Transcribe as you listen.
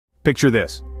Picture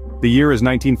this. The year is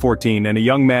 1914 and a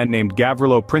young man named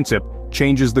Gavrilo Princip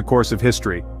changes the course of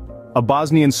history. A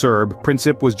Bosnian Serb,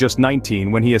 Princip was just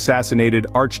 19 when he assassinated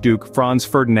Archduke Franz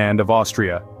Ferdinand of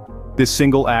Austria. This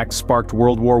single act sparked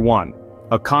World War I,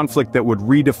 a conflict that would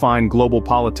redefine global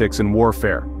politics and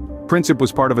warfare. Princip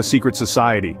was part of a secret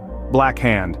society, Black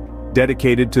Hand,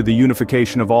 dedicated to the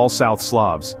unification of all South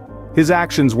Slavs. His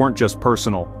actions weren't just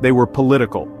personal, they were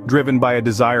political, driven by a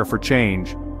desire for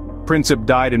change. Princip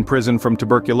died in prison from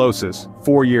tuberculosis,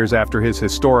 4 years after his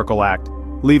historical act,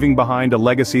 leaving behind a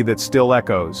legacy that still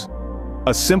echoes.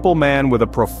 A simple man with a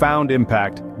profound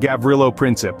impact, Gavrilo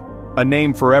Princip, a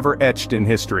name forever etched in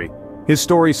history. His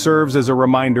story serves as a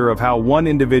reminder of how one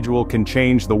individual can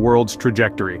change the world's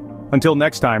trajectory. Until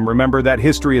next time, remember that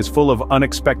history is full of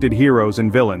unexpected heroes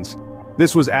and villains.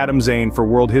 This was Adam Zane for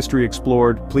World History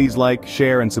Explored. Please like,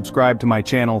 share, and subscribe to my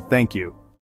channel. Thank you.